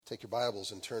Take your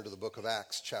Bibles and turn to the book of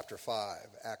Acts, chapter 5.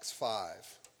 Acts 5.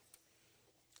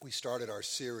 We started our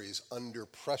series, Under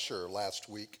Pressure, last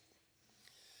week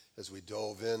as we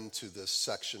dove into this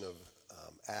section of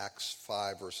Acts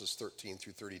 5, verses 13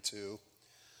 through 32.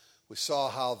 We saw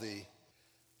how the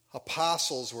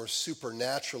apostles were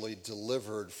supernaturally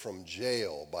delivered from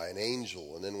jail by an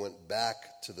angel and then went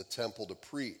back to the temple to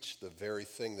preach the very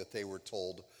thing that they were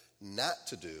told not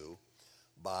to do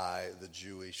by the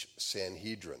Jewish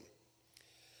Sanhedrin.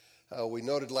 We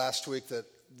noted last week that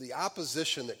the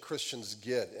opposition that Christians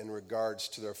get in regards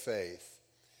to their faith,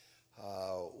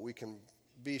 we can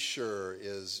be sure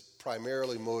is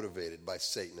primarily motivated by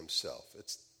Satan himself.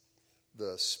 It's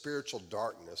the spiritual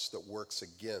darkness that works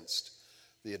against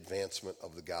the advancement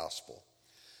of the gospel.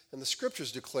 And the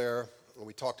scriptures declare, and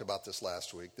we talked about this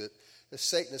last week, that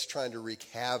Satan is trying to wreak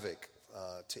havoc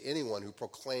to anyone who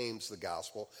proclaims the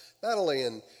gospel, not only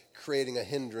in creating a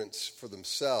hindrance for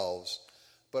themselves,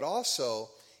 but also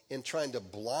in trying to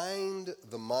blind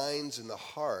the minds and the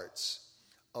hearts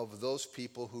of those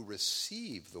people who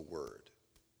receive the word.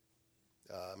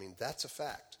 That's a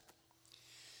fact.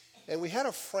 And we had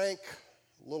a frank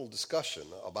little discussion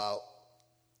about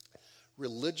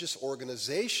religious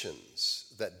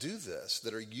organizations that do this,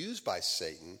 that are used by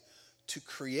Satan to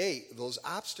create those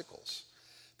obstacles.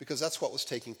 Because that's what was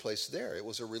taking place there. It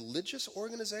was a religious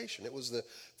organization. It was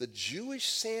the Jewish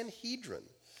Sanhedrin.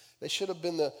 They should have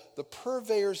been the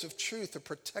purveyors of truth, the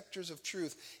protectors of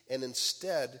truth, and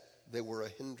instead they were a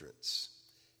hindrance.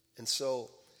 And so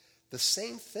the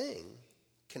same thing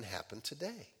can happen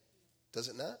today, does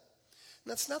it not? And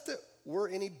that's not that we're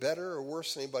any better or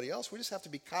worse than anybody else. We just have to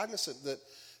be cognizant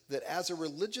that as a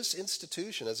religious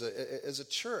institution, as a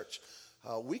church,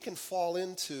 we can fall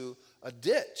into a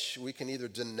ditch. We can either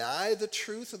deny the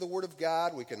truth of the Word of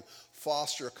God, we can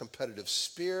foster a competitive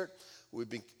spirit,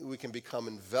 we can become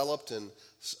enveloped in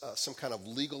some kind of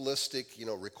legalistic,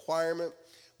 requirement.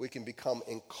 We can become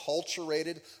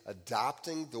enculturated,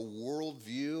 adopting the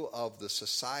worldview of the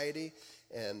society,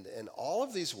 and all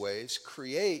of these ways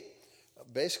create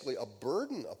basically a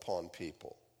burden upon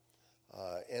people.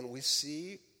 And we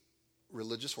see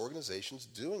religious organizations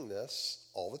doing this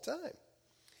all the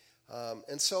time.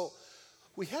 And so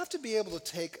we have to be able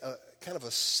to take a kind of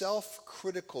a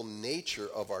self-critical nature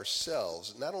of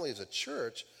ourselves, not only as a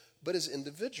church, but as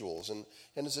individuals. And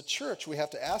as a church, we have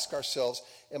to ask ourselves,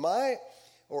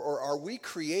 are we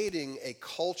creating a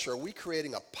culture, are we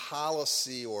creating a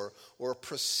policy or a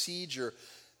procedure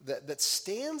that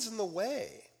stands in the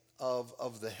way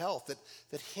of the health,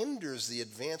 that hinders the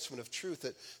advancement of truth,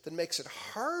 that makes it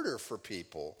harder for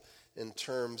people in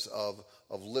terms of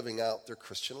living out their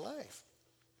Christian life?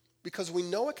 Because we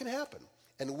know it can happen,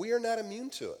 and we are not immune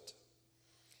to it.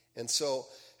 And so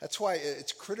that's why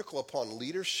it's critical upon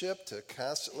leadership to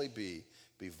constantly be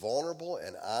vulnerable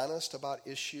and honest about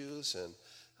issues. And,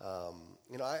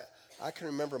 I can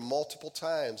remember multiple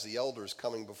times the elders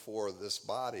coming before this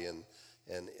body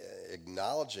and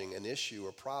acknowledging an issue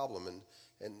or problem.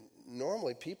 And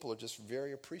normally people are just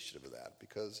very appreciative of that,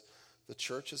 because the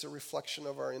church is a reflection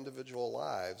of our individual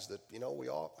lives, that, we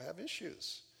all have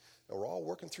issues. And we're all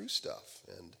working through stuff.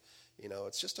 And,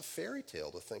 it's just a fairy tale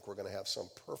to think we're going to have some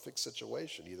perfect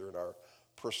situation, either in our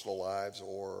personal lives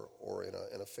or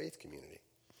in a faith community.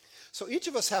 So each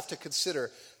of us have to consider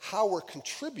how we're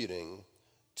contributing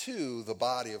to the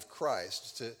body of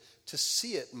Christ, to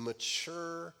see it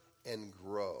mature and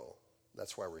grow.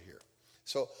 That's why we're here.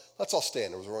 So let's all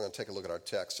stand. We're going to take a look at our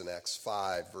text in Acts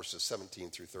 5, verses 17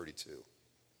 through 32.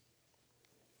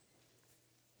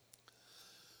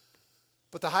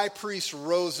 But the high priest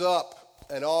rose up,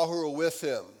 and all who were with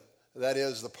him, that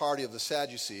is, the party of the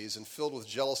Sadducees, and filled with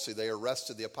jealousy, they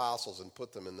arrested the apostles and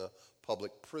put them in the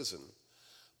public prison.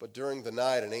 But during the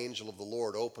night, an angel of the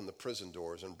Lord opened the prison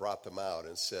doors and brought them out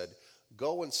and said,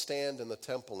 "Go and stand in the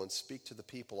temple and speak to the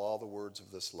people all the words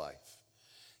of this life."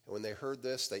 And when they heard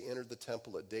this, they entered the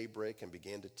temple at daybreak and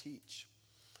began to teach.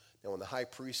 Now when the high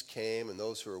priest came and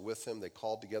those who were with him, they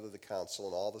called together the council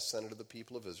and all the senate of the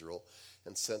people of Israel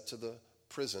and sent to the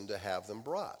prison to have them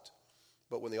brought.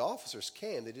 But when the officers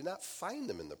came, they did not find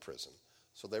them in the prison.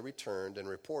 So they returned and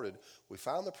reported, "We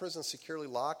found the prison securely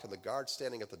locked and the guards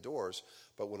standing at the doors,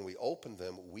 but when we opened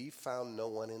them, we found no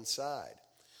one inside."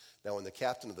 Now when the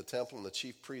captain of the temple and the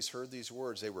chief priests heard these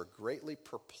words, they were greatly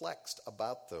perplexed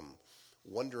about them,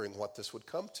 wondering what this would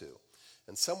come to.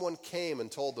 And someone came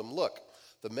and told them, "Look,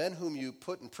 the men whom you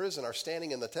put in prison are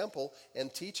standing in the temple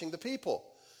and teaching the people."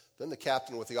 Then the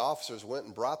captain with the officers went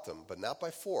and brought them, but not by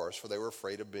force, for they were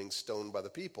afraid of being stoned by the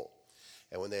people.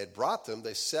 And when they had brought them,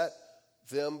 they set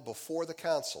them before the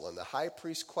council, and the high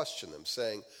priest questioned them,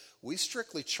 saying, we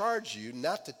strictly charge you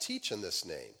not to teach in this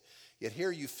name. Yet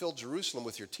here you fill Jerusalem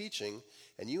with your teaching,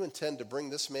 and you intend to bring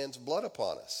this man's blood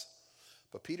upon us."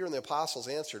 But Peter and the apostles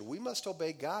answered, "We must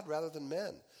obey God rather than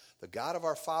men. The God of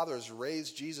our fathers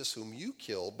raised Jesus, whom you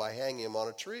killed by hanging him on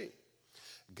a tree.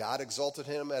 God exalted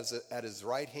him at his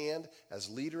right hand as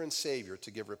leader and savior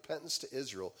to give repentance to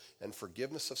Israel and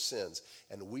forgiveness of sins.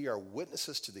 And we are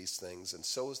witnesses to these things, and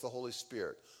so is the Holy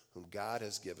Spirit, whom God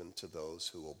has given to those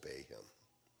who obey him."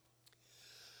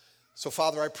 So,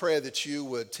 Father, I pray that you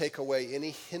would take away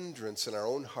any hindrance in our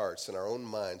own hearts, in our own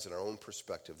minds, in our own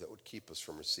perspective that would keep us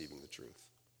from receiving the truth.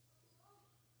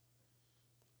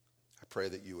 I pray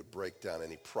that you would break down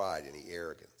any pride, any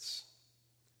arrogance,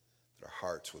 that our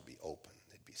hearts would be open,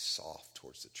 they'd be soft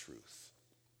towards the truth,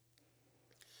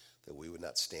 that we would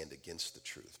not stand against the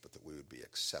truth, but that we would be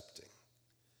accepting.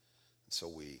 And so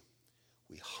we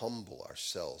humble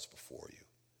ourselves before you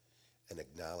and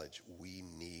acknowledge we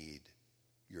need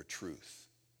your truth.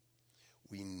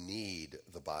 We need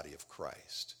the body of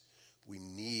Christ. We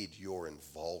need your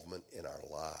involvement in our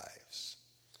lives.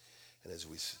 And as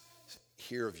we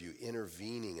hear of you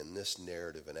intervening in this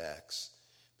narrative in Acts,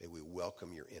 may we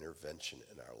welcome your intervention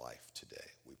in our life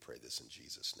today. We pray this in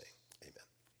Jesus' name. Amen.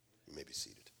 You may be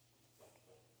seated.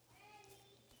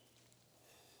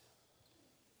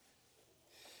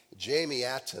 Jamie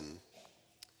Atten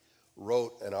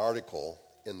wrote an article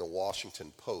in the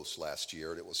Washington Post last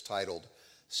year, and it was titled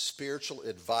 "Spiritual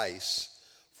Advice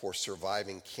for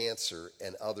Surviving Cancer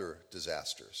and Other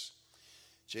Disasters."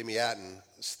 Jamie Atten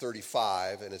is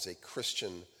 35 and is a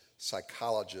Christian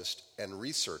psychologist and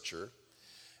researcher,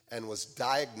 and was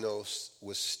diagnosed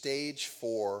with stage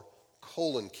 4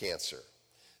 colon cancer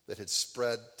that had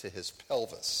spread to his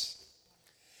pelvis.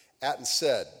 Atten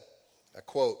said, I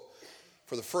quote,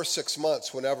 "For the first 6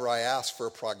 months, whenever I asked for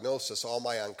a prognosis, all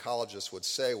my oncologist would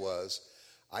say was,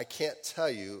 'I can't tell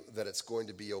you that it's going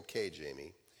to be okay,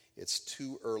 Jamie. It's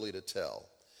too early to tell.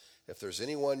 If there's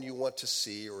anyone you want to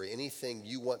see or anything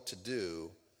you want to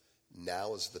do,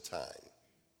 now is the time.'"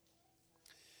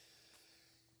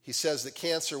 He says that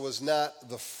cancer was not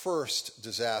the first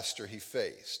disaster he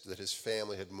faced, that his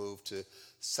family had moved to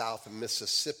South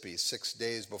Mississippi 6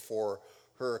 days before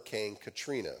Hurricane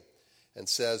Katrina, and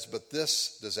says, "But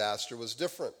this disaster was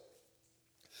different.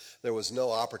 There was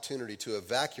no opportunity to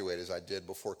evacuate as I did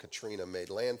before Katrina made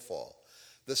landfall.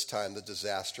 This time the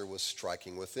disaster was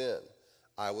striking within.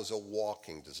 I was a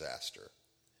walking disaster."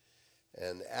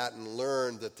 And Atten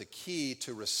learned that the key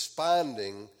to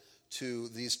responding to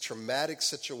these traumatic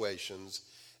situations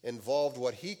involved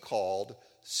what he called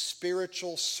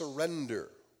spiritual surrender.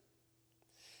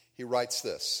 He writes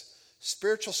this: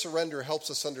 "Spiritual surrender helps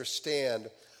us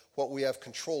understand what we have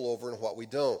control over and what we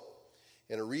don't.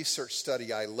 In a research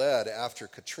study I led after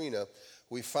Katrina,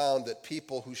 we found that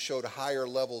people who showed higher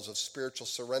levels of spiritual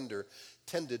surrender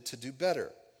tended to do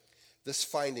better. This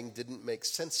finding didn't make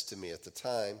sense to me at the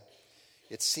time.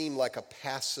 It seemed like a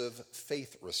passive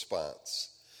faith response.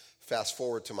 Fast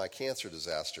forward to my cancer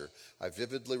disaster. I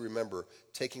vividly remember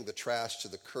taking the trash to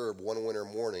the curb one winter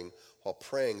morning while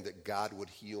praying that God would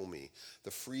heal me.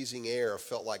 The freezing air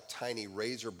felt like tiny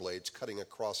razor blades cutting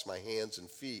across my hands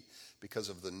and feet because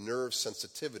of the nerve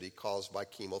sensitivity caused by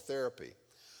chemotherapy.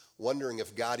 Wondering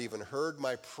if God even heard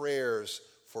my prayers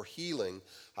for healing,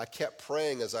 I kept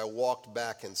praying as I walked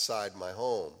back inside my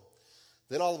home.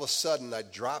 Then all of a sudden, I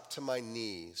dropped to my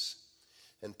knees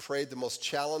and prayed the most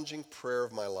challenging prayer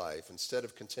of my life. Instead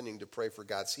of continuing to pray for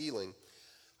God's healing,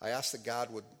 I asked that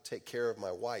God would take care of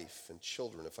my wife and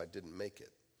children if I didn't make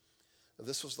it. Now,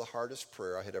 this was the hardest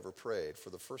prayer I had ever prayed.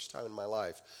 For the first time in my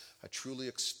life, I truly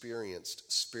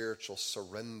experienced spiritual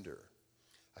surrender.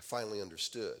 I finally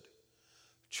understood.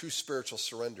 True spiritual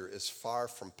surrender is far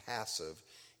from passive.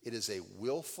 It is a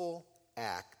willful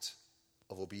act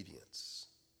of obedience."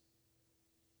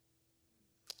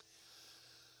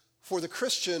 For the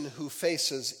Christian who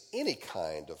faces any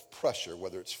kind of pressure,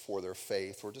 whether it's for their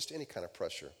faith or just any kind of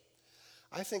pressure,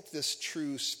 I think this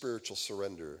true spiritual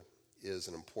surrender is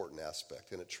an important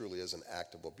aspect, and it truly is an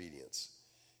act of obedience.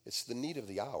 It's the need of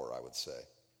the hour, I would say.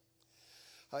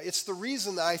 It's the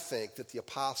reason I think that the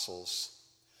apostles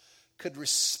could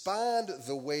respond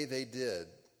the way they did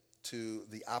to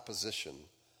the opposition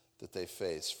that they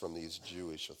faced from these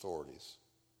Jewish authorities.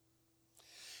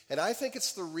 And I think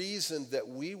it's the reason that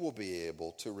we will be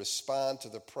able to respond to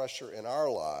the pressure in our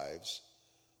lives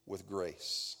with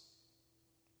grace.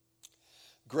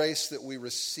 Grace that we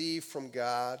receive from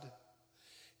God,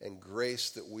 and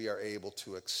grace that we are able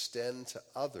to extend to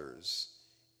others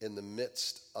in the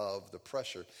midst of the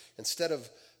pressure. Instead of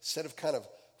kind of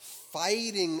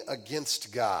fighting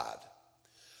against God,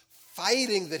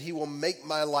 fighting that he will make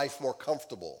my life more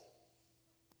comfortable.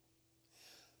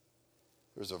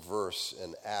 There's a verse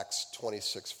in Acts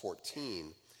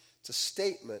 26:14. It's a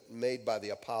statement made by the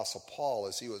Apostle Paul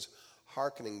as he was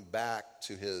hearkening back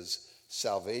to his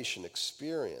salvation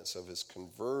experience of his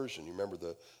conversion. You remember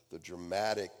the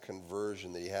dramatic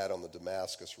conversion that he had on the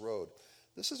Damascus road.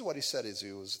 This is what he said as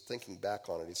he was thinking back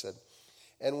on it. He said,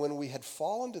 "And when we had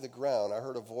fallen to the ground, I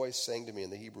heard a voice saying to me in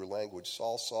the Hebrew language,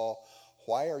 'Saul, Saul,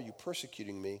 why are you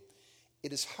persecuting me?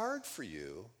 It is hard for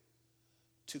you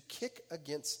to kick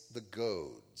against the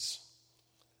goads.'"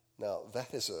 Now,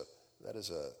 that is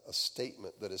a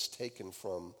statement that is taken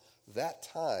from that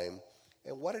time.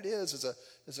 And what it is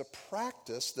a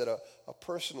practice that a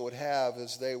person would have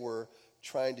as they were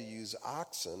trying to use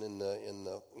oxen in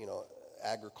the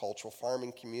agricultural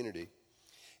farming community.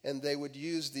 And they would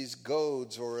use these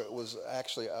goads, or it was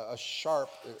actually a sharp,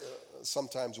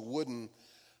 sometimes wooden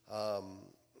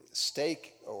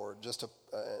stake, or just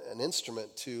an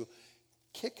instrument to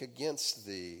kick against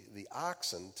the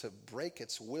oxen to break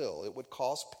its will. It would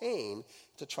cause pain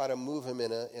to try to move him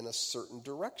in a certain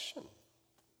direction.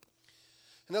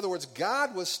 In other words,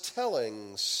 God was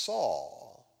telling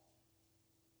Saul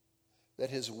that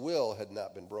his will had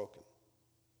not been broken,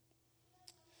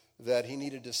 that he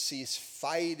needed to cease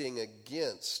fighting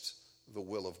against the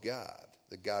will of God,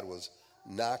 that God was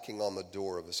knocking on the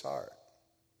door of his heart.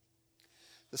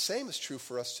 The same is true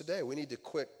for us today. We need to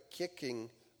quit kicking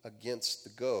against the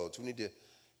goads. We need to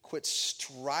quit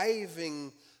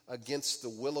striving against the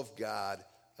will of God,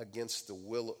 against the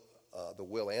will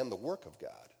and the work of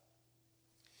God.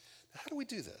 How do we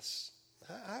do this?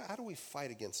 How do we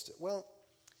fight against it? Well,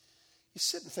 you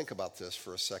sit and think about this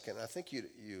for a second. I think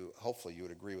hopefully you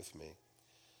would agree with me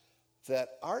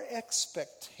that our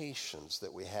expectations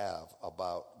that we have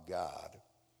about God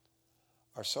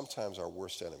are sometimes our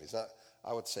worst enemies. Now,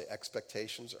 I would say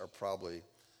expectations are probably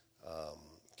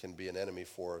can be an enemy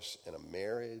for us in a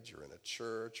marriage or in a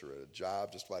church or at a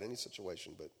job, just about any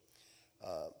situation. But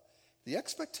the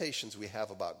expectations we have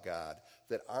about God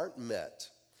that aren't met,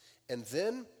 and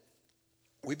then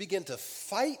we begin to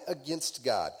fight against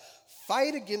God,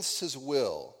 fight against his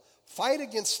will, fight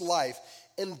against life,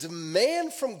 and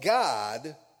demand from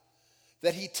God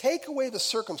that he take away the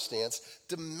circumstance,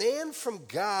 demand from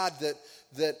God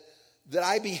that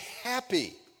I be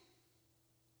happy,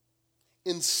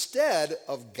 instead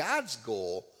of God's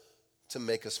goal to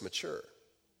make us mature.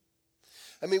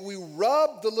 I mean, we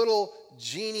rub the little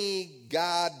genie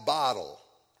God bottle,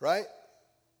 right?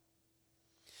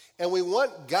 And we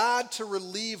want God to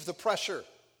relieve the pressure.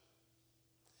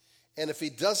 And if he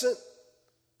doesn't,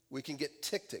 we can get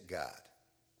ticked at God.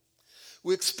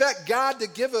 We expect God to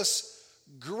give us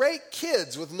great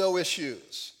kids with no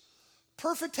issues,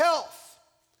 perfect health,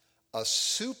 a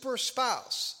super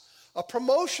spouse, a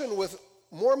promotion with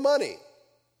more money,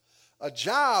 a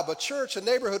job, a church, a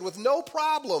neighborhood with no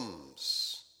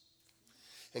problems.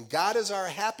 And God is our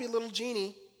happy little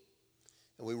genie.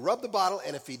 And we rub the bottle,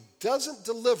 and if he doesn't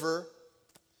deliver,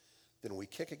 then we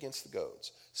kick against the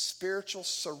goads. Spiritual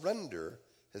surrender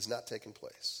has not taken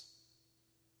place.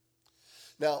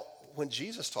 Now, when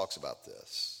Jesus talks about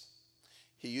this,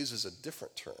 he uses a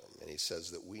different term, and he says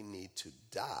that we need to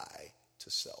die to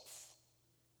self.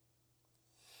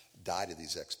 Die to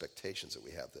these expectations that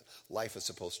we have, that life is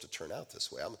supposed to turn out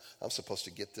this way. I'm supposed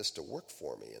to get this to work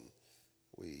for me, and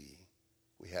we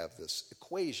have this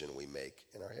equation we make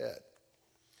in our head.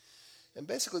 And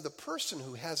basically, the person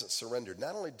who hasn't surrendered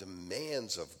not only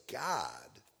demands of God,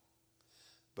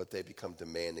 but they become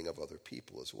demanding of other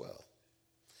people as well,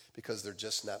 because they're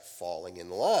just not falling in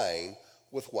line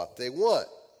with what they want.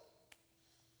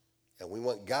 And we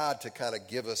want God to kind of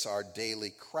give us our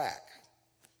daily crack,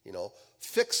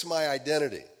 fix my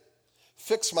identity,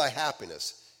 fix my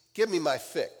happiness, give me my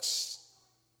fix.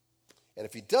 And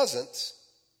if he doesn't,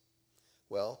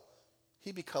 well,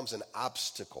 he becomes an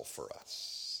obstacle for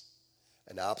us.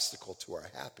 An obstacle to our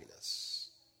happiness.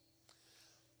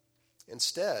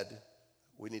 Instead,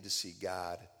 we need to see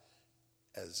God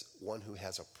as one who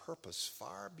has a purpose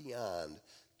far beyond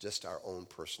just our own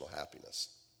personal happiness.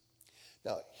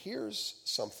 Now, here's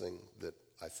something that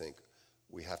I think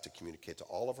we have to communicate to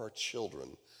all of our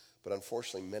children, but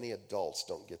unfortunately many adults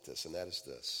don't get this, and that is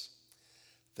this,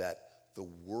 that the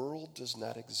world does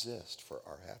not exist for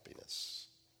our happiness,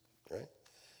 right?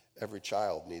 Every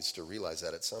child needs to realize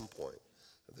that at some point.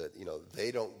 That,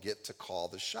 they don't get to call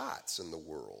the shots in the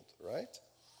world, right?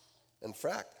 In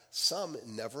fact, some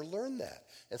never learn that.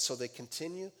 And so they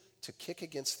continue to kick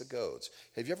against the goads.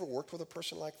 Have you ever worked with a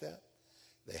person like that?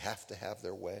 They have to have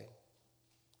their way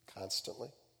constantly,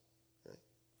 right?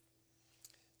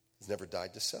 He's never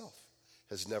died to self.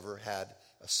 has never had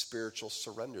a spiritual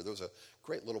surrender. There was a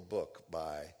great little book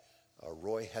by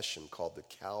Roy Hession called The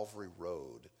Calvary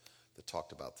Road that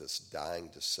talked about this, dying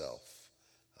to self.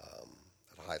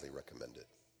 I'd highly recommend it.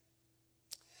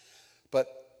 But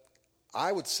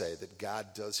I would say that God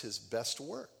does his best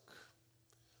work,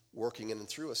 working in and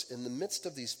through us in the midst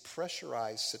of these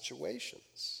pressurized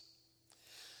situations.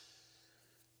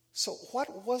 So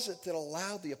what was it that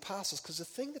allowed the apostles? Because the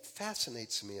thing that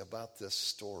fascinates me about this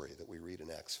story that we read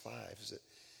in Acts 5 is that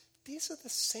these are the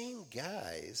same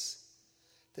guys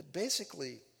that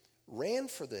basically ran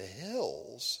for the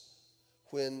hills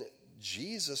when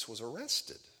Jesus was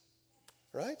arrested,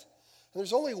 right? And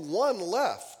there's only one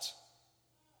left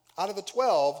out of the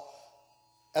 12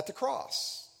 at the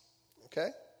cross, okay?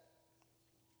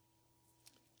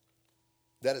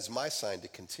 That is my sign to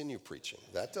continue preaching.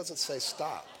 That doesn't say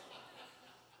stop.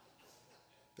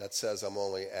 That says I'm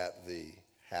only at the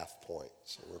half point,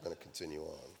 so we're going to continue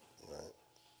on, all right?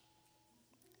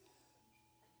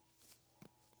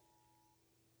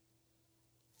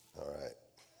 All right.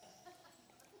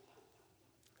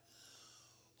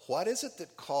 What is it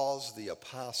that caused the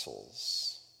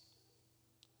apostles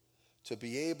to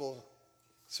be able,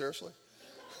 seriously?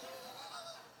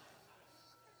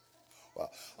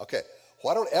 Well, okay.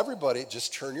 Why don't everybody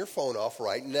just turn your phone off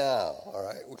right now, all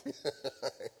right?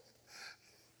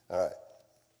 All right.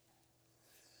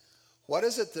 What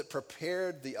is it that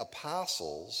prepared the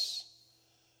apostles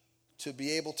to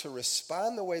be able to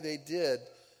respond the way they did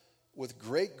with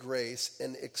great grace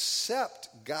and accept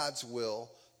God's will,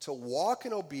 to walk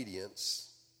in obedience,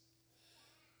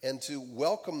 and to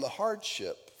welcome the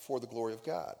hardship for the glory of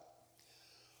God?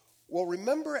 Well,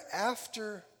 remember,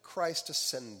 after Christ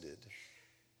ascended,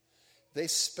 they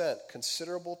spent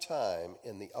considerable time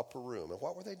in the upper room. And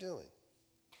what were they doing?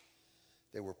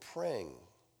 They were praying.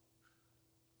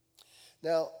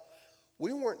 Now,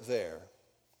 we weren't there,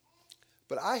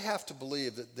 but I have to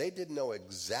believe that they didn't know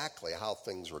exactly how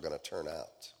things were going to turn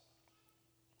out.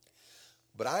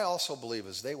 But I also believe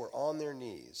as they were on their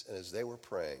knees and as they were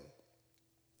praying,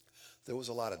 there was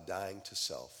a lot of dying to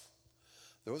self.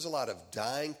 There was a lot of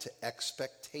dying to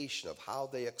expectation of how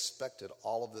they expected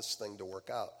all of this thing to work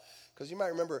out. Because you might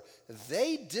remember,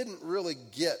 they didn't really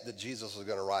get that Jesus was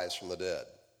going to rise from the dead.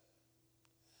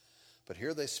 But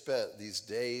here they spent these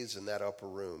days in that upper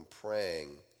room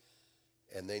praying,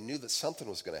 and they knew that something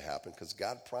was going to happen because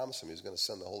God promised them he was going to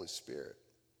send the Holy Spirit.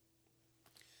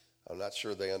 I'm not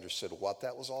sure they understood what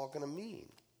that was all going to mean.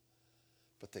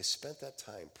 But they spent that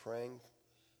time praying,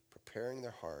 preparing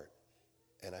their heart,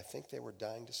 and I think they were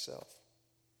dying to self.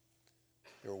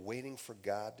 They were waiting for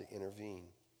God to intervene.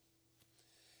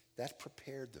 That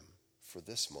prepared them for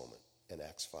this moment in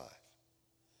Acts 5.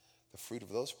 The fruit of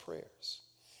those prayers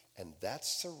and that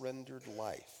surrendered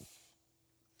life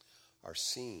are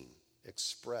seen,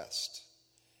 expressed,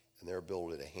 in their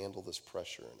ability to handle this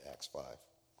pressure in Acts 5.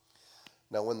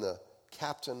 Now, when the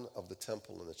captain of the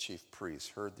temple and the chief priests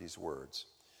heard these words,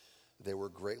 they were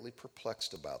greatly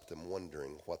perplexed about them,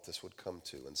 wondering what this would come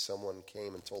to. And someone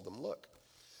came and told them, "Look,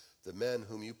 the men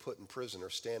whom you put in prison are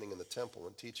standing in the temple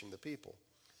and teaching the people."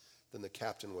 Then the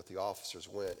captain with the officers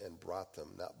went and brought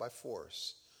them, not by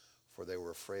force, for they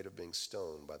were afraid of being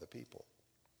stoned by the people.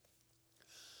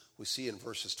 We see in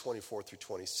verses 24 through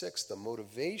 26 the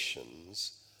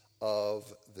motivations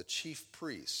of the chief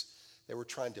priests. They were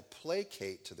trying to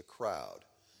placate to the crowd.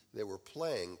 They were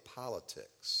playing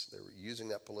politics. They were using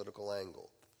that political angle,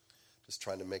 just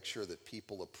trying to make sure that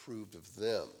people approved of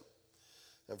them.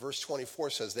 And verse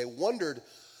 24 says, they wondered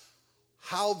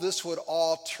how this would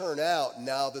all turn out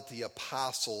now that the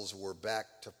apostles were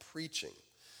back to preaching.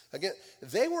 Again,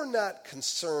 they were not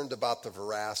concerned about the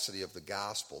veracity of the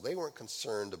gospel. They weren't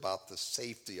concerned about the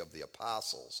safety of the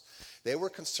apostles. They were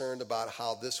concerned about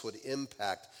how this would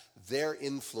impact their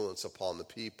influence upon the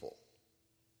people.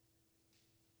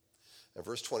 And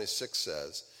verse 26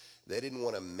 says, they didn't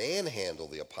want to manhandle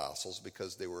the apostles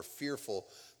because they were fearful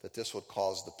that this would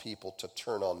cause the people to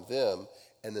turn on them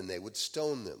and then they would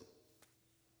stone them.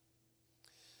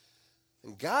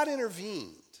 And God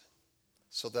intervened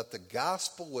so that the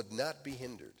gospel would not be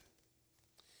hindered.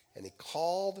 And he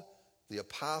called the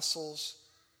apostles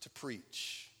to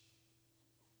preach.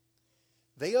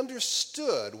 They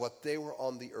understood what they were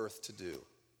on the earth to do.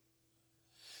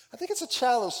 I think it's a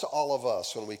challenge to all of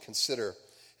us when we consider,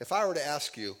 if I were to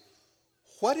ask you,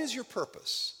 what is your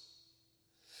purpose?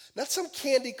 Not some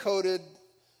candy-coated,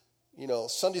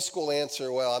 Sunday school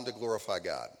answer, well, I'm to glorify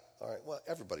God. All right, well,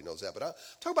 everybody knows that, but I'm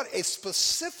talking about a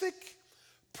specific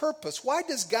purpose. Why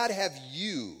does God have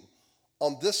you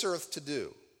on this earth to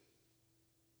do?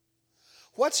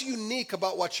 What's unique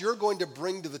about what you're going to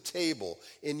bring to the table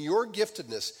in your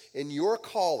giftedness, in your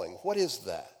calling? What is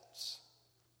that?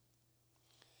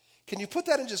 Can you put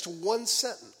that in just one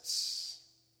sentence?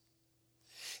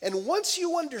 And once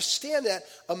you understand that,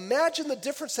 imagine the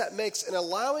difference that makes in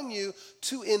allowing you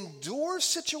to endure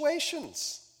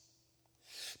situations.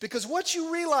 Because what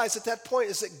you realize at that point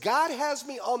is that God has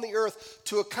me on the earth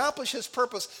to accomplish his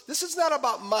purpose. This is not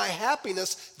about my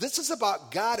happiness. This is about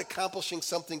God accomplishing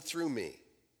something through me.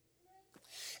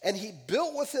 And he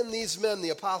built within these men, the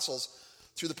apostles,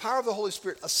 through the power of the Holy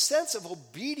Spirit, a sense of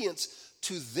obedience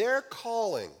to their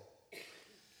calling.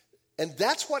 And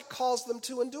that's what caused them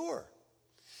to endure.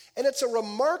 And it's a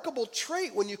remarkable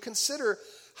trait when you consider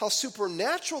how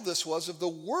supernatural this was of the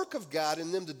work of God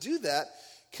in them to do that,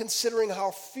 considering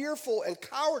how fearful and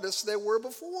cowardice they were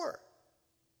before.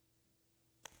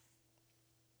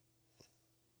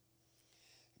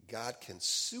 God can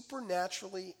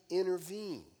supernaturally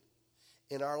intervene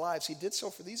in our lives. He did so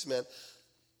for these men,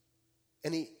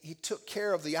 and he took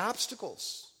care of the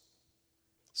obstacles,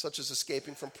 such as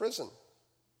escaping from prison.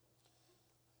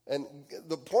 And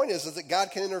the point is that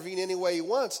God can intervene any way he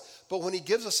wants, but when he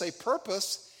gives us a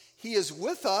purpose, he is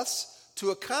with us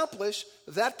to accomplish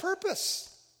that purpose.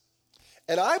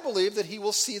 And I believe that he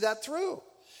will see that through.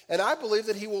 And I believe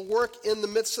that he will work in the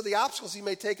midst of the obstacles. He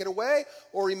may take it away,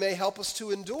 or he may help us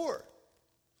to endure.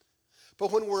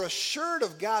 But when we're assured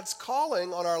of God's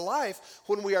calling on our life,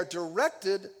 when we are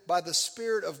directed by the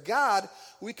Spirit of God,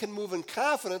 we can move in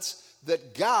confidence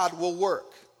that God will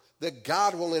work, that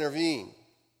God will intervene.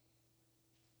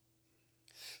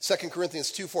 2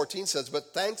 Corinthians 2:14 says,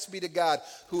 "But thanks be to God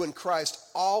who in Christ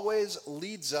always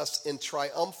leads us in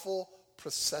triumphal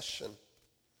procession,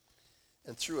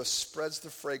 and through us spreads the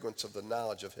fragrance of the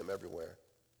knowledge of him everywhere."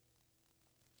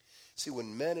 See,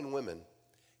 when men and women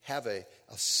have a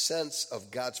sense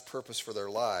of God's purpose for their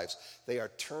lives, they are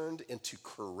turned into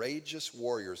courageous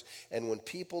warriors. And when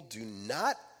people do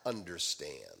not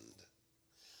understand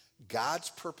God's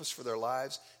purpose for their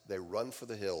lives, they run for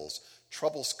the hills.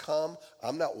 Troubles come,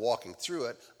 I'm not walking through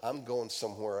it, I'm going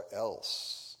somewhere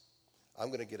else. I'm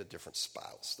going to get a different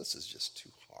spouse. This is just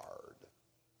too hard.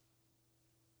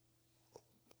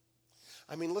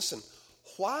 I mean, listen,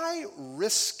 why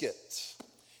risk it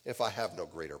if I have no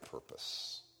greater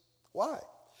purpose? Why?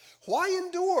 Why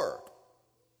endure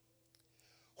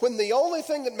when the only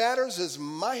thing that matters is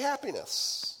my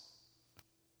happiness?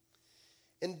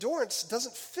 Endurance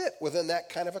doesn't fit within that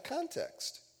kind of a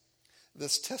context.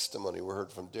 This testimony we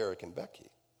heard from Derek and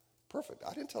Becky. Perfect.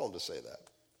 I didn't tell him to say that.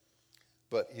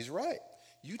 But he's right.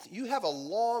 You have a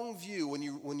long view when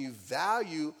you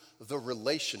value the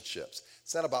relationships.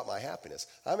 It's not about my happiness.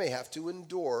 I may have to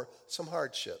endure some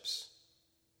hardships.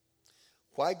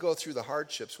 Why go through the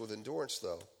hardships with endurance,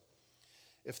 though,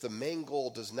 if the main goal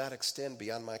does not extend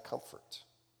beyond my comfort?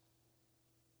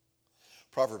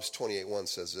 Proverbs 28:1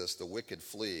 says this, "The wicked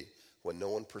flee when no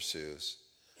one pursues,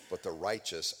 but the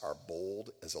righteous are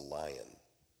bold as a lion."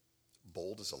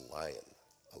 Bold as a lion.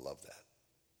 I love that.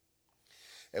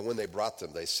 And when they brought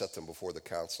them, they set them before the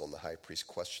council, and the high priest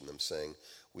questioned them, saying,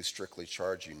 "We strictly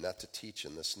charge you not to teach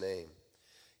in this name.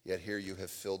 Yet here you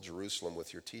have filled Jerusalem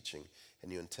with your teaching,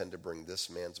 and you intend to bring this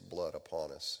man's blood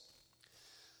upon us."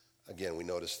 Again, we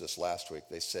noticed this last week.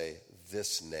 They say,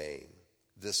 this name,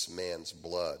 this man's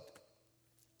blood.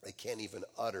 They can't even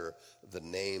utter the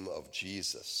name of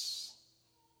Jesus.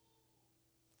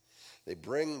 They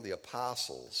bring the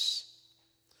apostles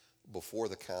before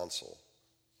the council,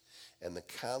 and the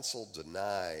council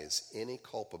denies any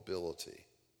culpability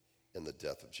in the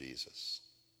death of Jesus.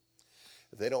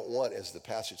 They don't want, as the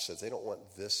passage says, they don't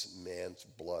want this man's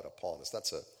blood upon us.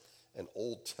 That's an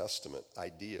Old Testament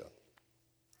idea.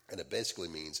 And it basically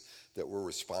means that we're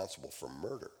responsible for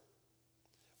murder.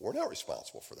 We're not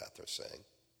responsible for that, they're saying.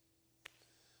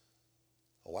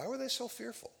 Why were they so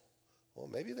fearful? Well,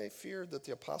 maybe they feared that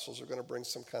the apostles are going to bring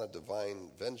some kind of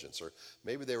divine vengeance, or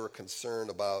maybe they were concerned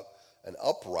about an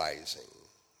uprising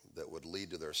that would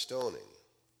lead to their stoning.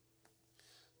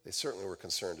 They certainly were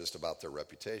concerned just about their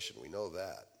reputation. We know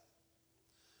that.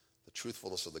 The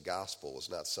truthfulness of the gospel was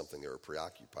not something they were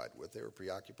preoccupied with. They were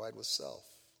preoccupied with self.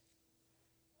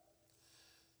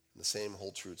 And the same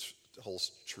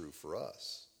holds true for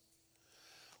us.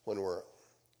 When we're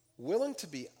willing to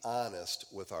be honest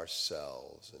with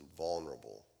ourselves and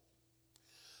vulnerable,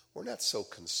 we're not so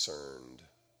concerned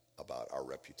about our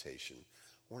reputation.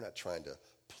 We're not trying to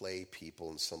play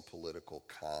people in some political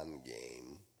con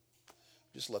game.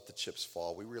 Just let the chips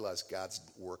fall. We realize God's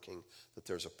working, that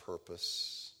there's a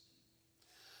purpose.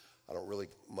 I don't really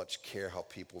much care how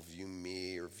people view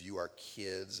me or view our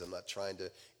kids. I'm not trying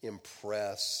to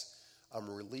impress. I'm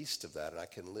released of that and I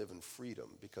can live in freedom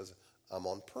because I'm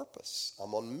on purpose.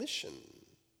 I'm on mission.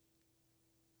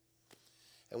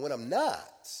 And when I'm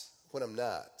not,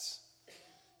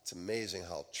 it's amazing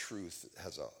how truth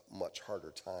has a much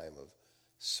harder time of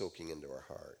soaking into our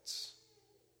hearts.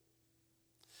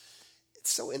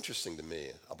 It's so interesting to me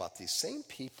about these same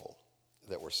people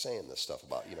that were saying this stuff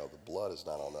about, the blood is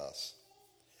not on us.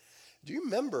 Do you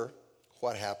remember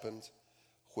what happened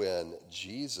when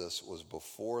Jesus was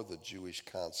before the Jewish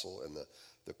council and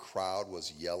the crowd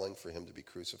was yelling for him to be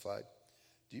crucified?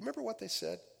 Do you remember what they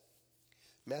said?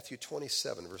 Matthew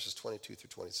 27, verses 22 through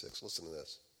 26. Listen to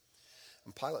this.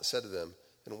 And Pilate said to them,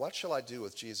 "Then what shall I do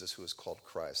with Jesus who is called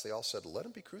Christ?" They all said, "Let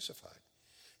him be crucified."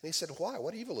 And he said, "Why?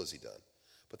 What evil has he done?"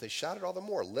 But they shouted all the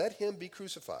more, "Let him be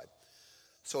crucified."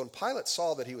 So when Pilate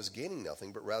saw that he was gaining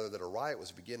nothing, but rather that a riot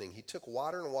was beginning, he took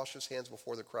water and washed his hands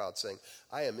before the crowd, saying,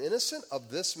 "I am innocent of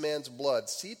this man's blood.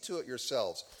 See to it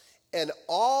yourselves." And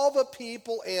all the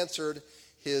people answered,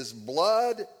 "His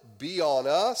blood be on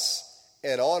us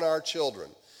and on our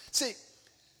children." See,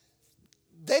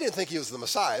 they didn't think he was the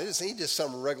Messiah. They just think he's just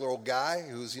some regular old guy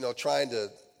who's, trying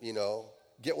to,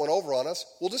 get one over on us.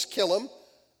 We'll just kill him.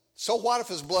 So what if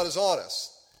his blood is on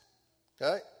us?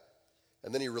 Okay?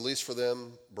 And then he released for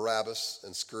them Barabbas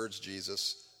and scourged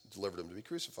Jesus, delivered him to be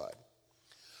crucified.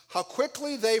 How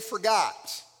quickly they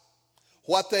forgot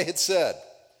what they had said.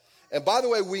 And by the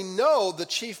way, we know the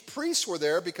chief priests were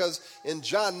there because in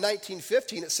John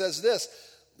 19:15 it says this,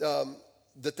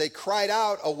 that they cried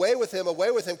out, away with him,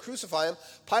 crucify him."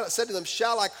 Pilate said to them,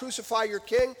 "Shall I crucify your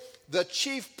king?" The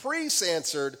chief priests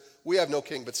answered, "We have no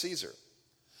king but Caesar."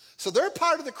 So they're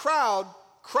part of the crowd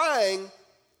crying,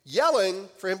 yelling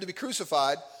for him to be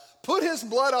crucified. Put his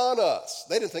blood on us.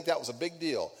 They didn't think that was a big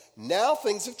deal. Now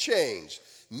things have changed.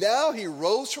 Now he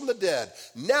rose from the dead.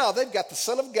 Now they've got the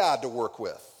Son of God to work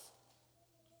with.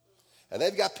 And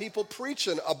they've got people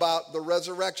preaching about the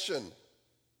resurrection.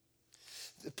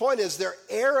 The point is, their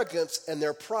arrogance and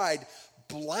their pride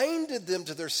blinded them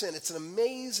to their sin. It's an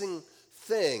amazing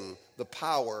thing, the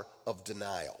power of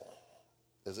denial.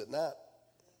 Is it not?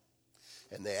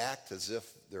 And they act as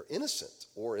if they're innocent.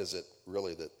 Or is it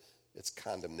really that it's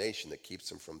condemnation that keeps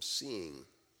them from seeing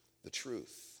the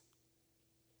truth?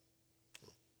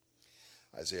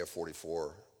 Isaiah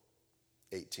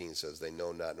 44:18 says, "They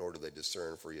know not, nor do they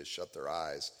discern, for he has shut their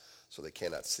eyes, so they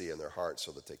cannot see, in their hearts,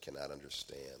 so that they cannot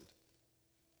understand."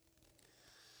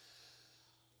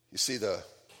 You see, the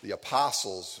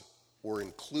apostles were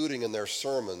including in their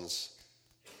sermons,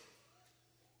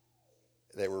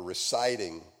 they were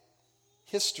reciting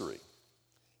history,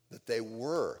 that they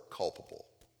were culpable,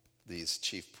 these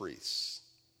chief priests.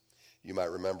 You might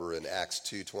remember in Acts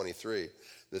 2:23,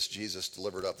 this Jesus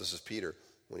delivered up, this is Peter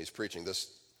when he's preaching,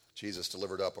 this Jesus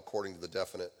delivered up according to the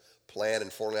definite plan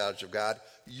and foreknowledge of God,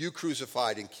 you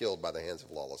crucified and killed by the hands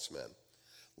of lawless men.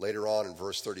 Later on in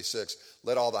verse 36,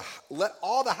 let all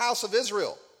the house of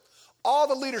Israel, all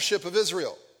the leadership of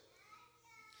Israel,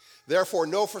 therefore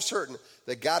know for certain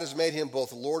that God has made him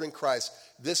both Lord and Christ,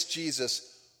 this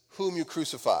Jesus whom you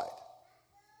crucified.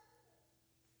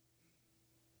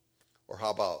 Or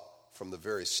how about from the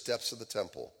very steps of the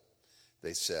temple,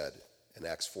 they said in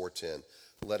Acts 4:10,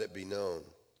 let it be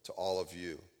known to all of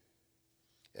you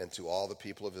and to all the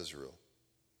people of Israel.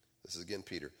 This is again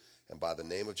Peter. And by the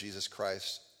name of Jesus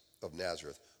Christ of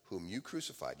Nazareth, whom you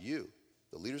crucified, you,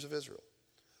 the leaders of Israel,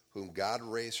 whom God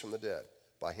raised from the dead,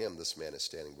 by him this man is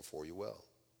standing before you well.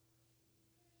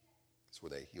 That's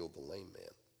where they healed the lame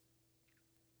man.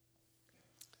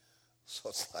 So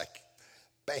it's like,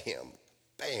 bam,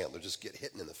 bam, they'll just get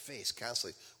hit in the face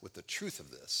constantly with the truth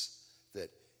of this,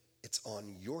 that it's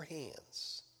on your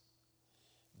hands.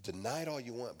 Deny it all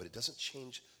you want, but it doesn't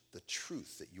change the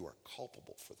truth that you are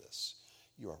culpable for this.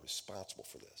 You are responsible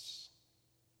for this.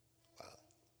 Wow.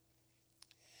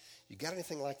 You got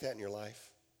anything like that in your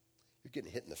life? You're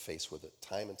getting hit in the face with it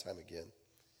time and time again,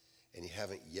 and you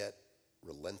haven't yet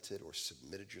relented or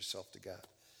submitted yourself to God.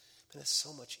 Man, it's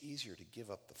so much easier to give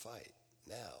up the fight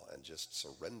now and just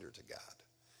surrender to God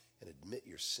and admit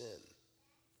your sin.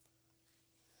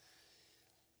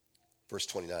 Verse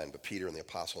 29, but Peter and the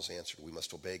apostles answered, we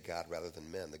must obey God rather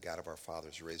than men. The God of our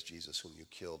fathers raised Jesus, whom you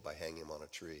killed by hanging him on a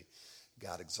tree.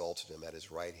 God exalted him at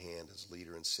his right hand as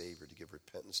leader and savior to give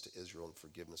repentance to Israel and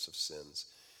forgiveness of sins.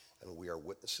 And we are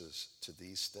witnesses to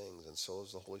these things, and so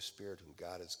is the Holy Spirit, whom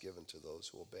God has given to those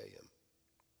who obey him.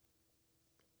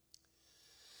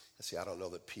 And see, I don't know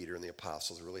that Peter and the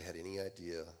apostles really had any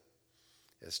idea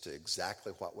as to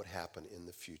exactly what would happen in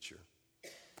the future.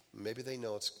 Maybe they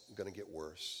know it's going to get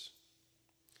worse.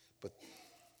 But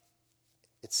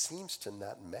it seems to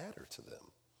not matter to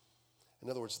them. In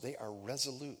other words, they are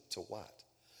resolute to what?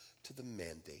 To the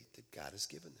mandate that God has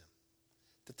given them.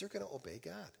 That they're going to obey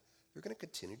God. They're going to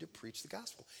continue to preach the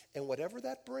gospel. And whatever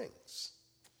that brings,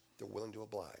 they're willing to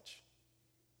oblige.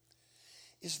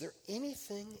 Is there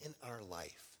anything in our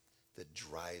life that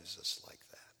drives us like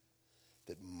that?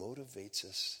 That motivates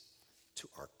us to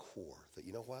our core? That,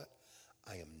 you know what?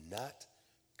 I am not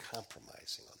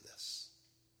compromising on this.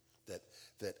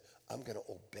 That I'm going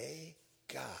to obey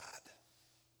God.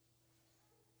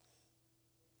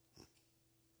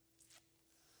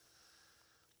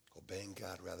 Obeying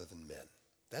God rather than men.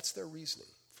 That's their reasoning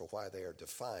for why they are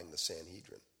defying the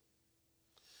Sanhedrin.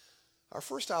 Our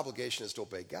first obligation is to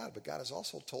obey God, but God has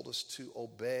also told us to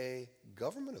obey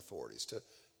government authorities, to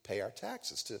pay our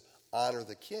taxes, to honor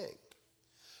the king.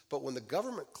 But when the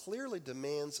government clearly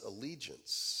demands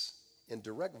allegiance in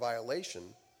direct violation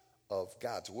of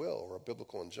God's will or a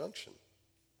biblical injunction,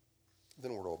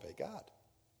 then we're to obey God.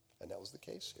 And that was the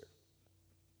case here.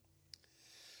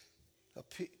 Now,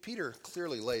 Peter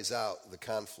clearly lays out the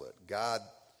conflict. God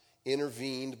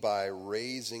intervened by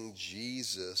raising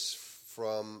Jesus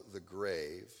from the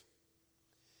grave.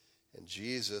 And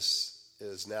Jesus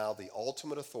is now the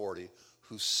ultimate authority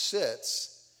who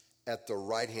sits at the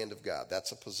right hand of God.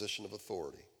 That's a position of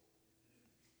authority.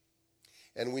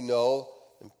 And we know,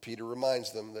 and Peter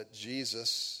reminds them, that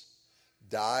Jesus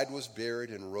died, was buried,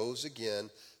 and rose again,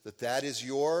 that is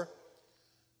your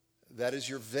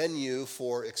venue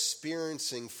for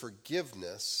experiencing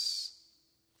forgiveness.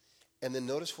 And then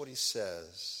notice what he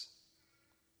says.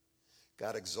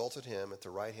 God exalted him at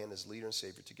the right hand as leader and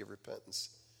Savior to give repentance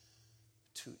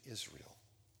to Israel.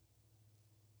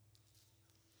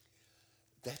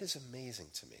 That is amazing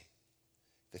to me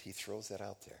that he throws that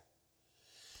out there.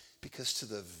 Because to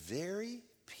the very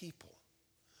people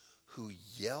who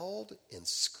yelled and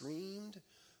screamed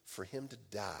for him to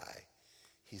die,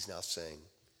 he's now saying,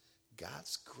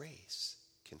 God's grace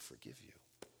can forgive you.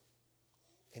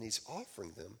 And he's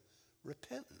offering them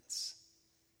repentance.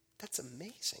 That's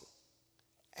amazing.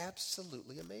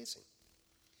 Absolutely amazing.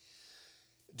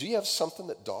 Do you have something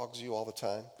that dogs you all the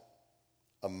time?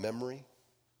 A memory?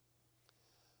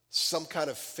 Some kind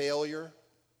of failure?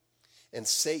 And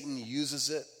Satan uses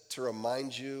it to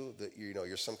remind you that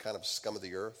you're some kind of scum of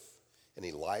the earth, and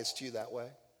he lies to you that way?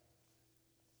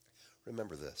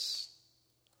 Remember this.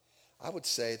 I would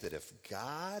say that if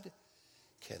God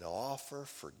can offer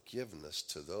forgiveness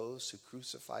to those who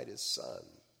crucified his son,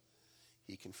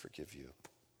 he can forgive you.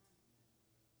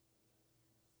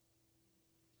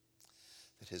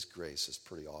 That his grace is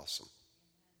pretty awesome.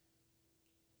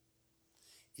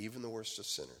 Even the worst of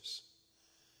sinners,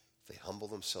 if they humble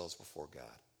themselves before God,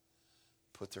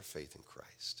 put their faith in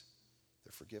Christ,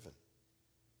 they're forgiven.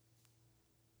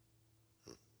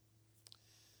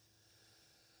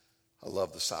 I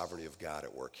love the sovereignty of God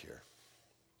at work here.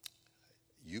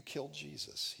 You killed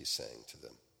Jesus, he's saying to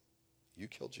them. You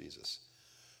killed Jesus.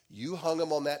 You hung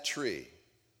him on that tree,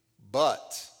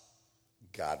 but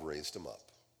God raised him up.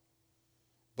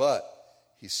 But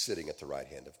he's sitting at the right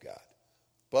hand of God.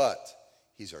 But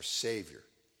he's our Savior.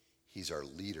 He's our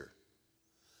leader.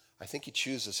 I think he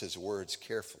chooses his words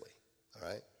carefully, all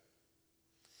right?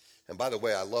 And by the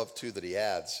way, I love too that he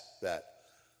adds that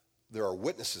there are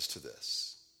witnesses to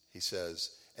this. He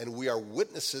says, and we are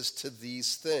witnesses to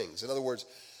these things. In other words,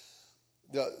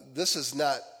 this is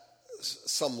not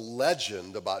some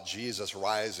legend about Jesus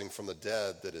rising from the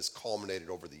dead that has culminated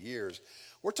over the years.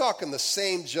 We're talking the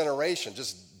same generation,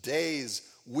 just days,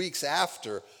 weeks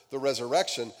after the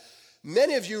resurrection.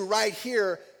 Many of you right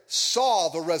here saw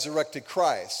the resurrected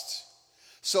Christ.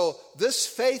 So this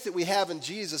faith that we have in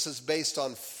Jesus is based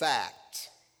on fact.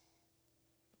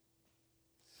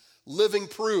 Living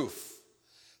proof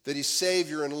that he's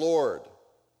Savior and Lord.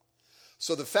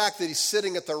 So the fact that he's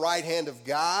sitting at the right hand of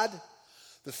God,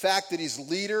 the fact that he's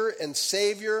leader and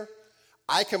Savior,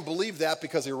 I can believe that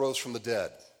because he rose from the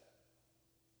dead.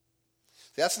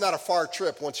 That's not a far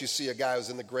trip once you see a guy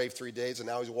who's in the grave 3 days and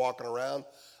now he's walking around.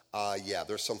 Yeah,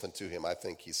 there's something to him. I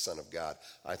think he's Son of God.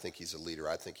 I think he's a leader.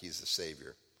 I think he's the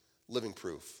Savior. Living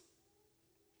proof.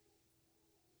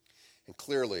 And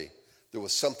clearly, there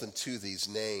was something to these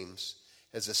names.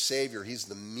 As a Savior, he's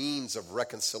the means of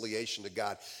reconciliation to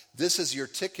God. This is your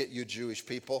ticket, you Jewish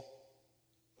people.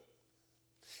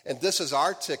 And this is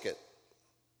our ticket.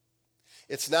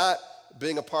 It's not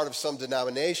being a part of some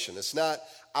denomination. It's not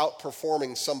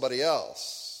outperforming somebody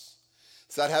else.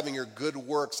 It's not having your good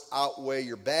works outweigh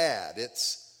your bad.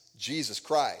 It's Jesus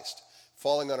Christ.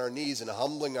 Falling on our knees and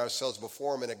humbling ourselves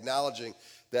before him and acknowledging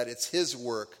that it's his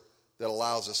work that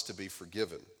allows us to be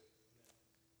forgiven.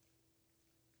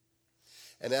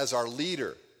 And as our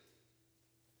leader,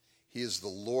 He is the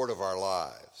Lord of our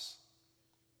lives.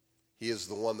 He is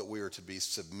the one that we are to be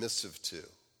submissive to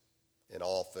in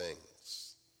all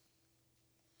things.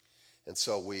 And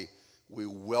so we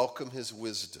welcome his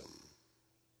wisdom.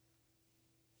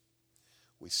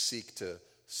 We seek to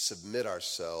submit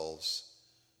ourselves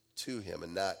to him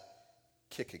and not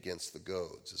kick against the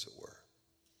goads, as it were.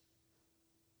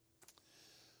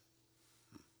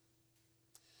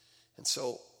 And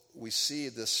so we see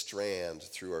this strand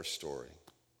through our story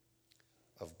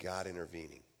of God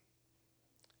intervening.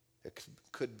 It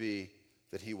could be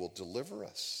that he will deliver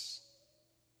us.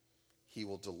 He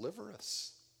will deliver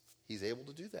us. He's able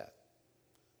to do that.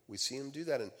 We see him do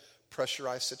that in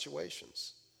pressurized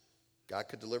situations. God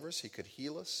could deliver us. He could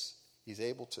heal us. He's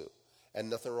able to. And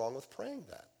nothing wrong with praying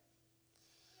that.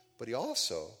 But he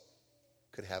also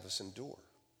could have us endure.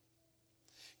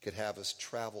 Could have us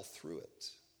travel through it.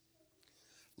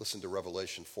 Listen to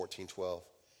Revelation 14:12.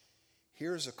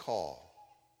 Here's a call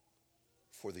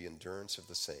for the endurance of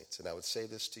the saints. And I would say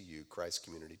this to you, Christ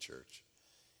Community Church.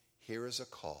 Here is a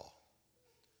call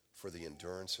for the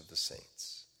endurance of the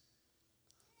saints.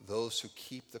 Those who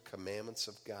keep the commandments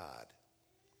of God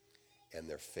and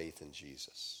their faith in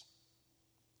Jesus.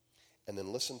 And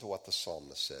then listen to what the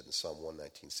psalmist said in Psalm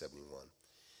 119:71.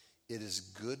 It is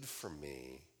good for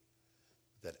me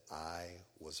that I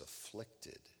was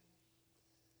afflicted,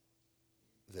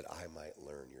 that I might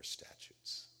learn your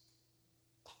statutes.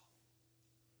 Oh,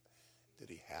 did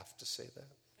he have to say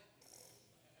that?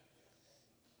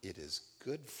 It is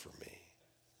good for me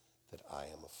that I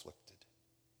am afflicted.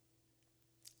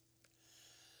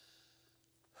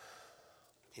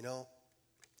 You know,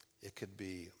 it could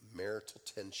be marital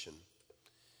tension.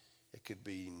 It could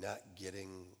be not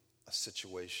getting a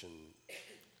situation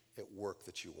at work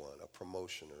that you want, a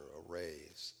promotion or a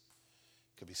raise.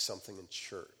 It could be something in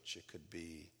church. It could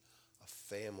be a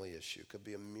family issue. It could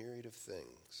be a myriad of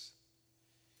things.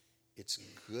 It's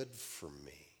good for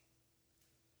me.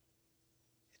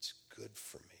 It's good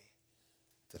for me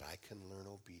that I can learn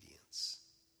obedience,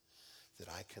 that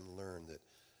I can learn that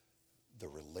the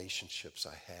relationships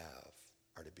I have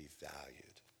are to be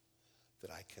valued,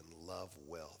 that I can love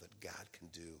well, that God can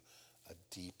do a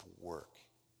deep work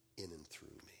in and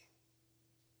through me.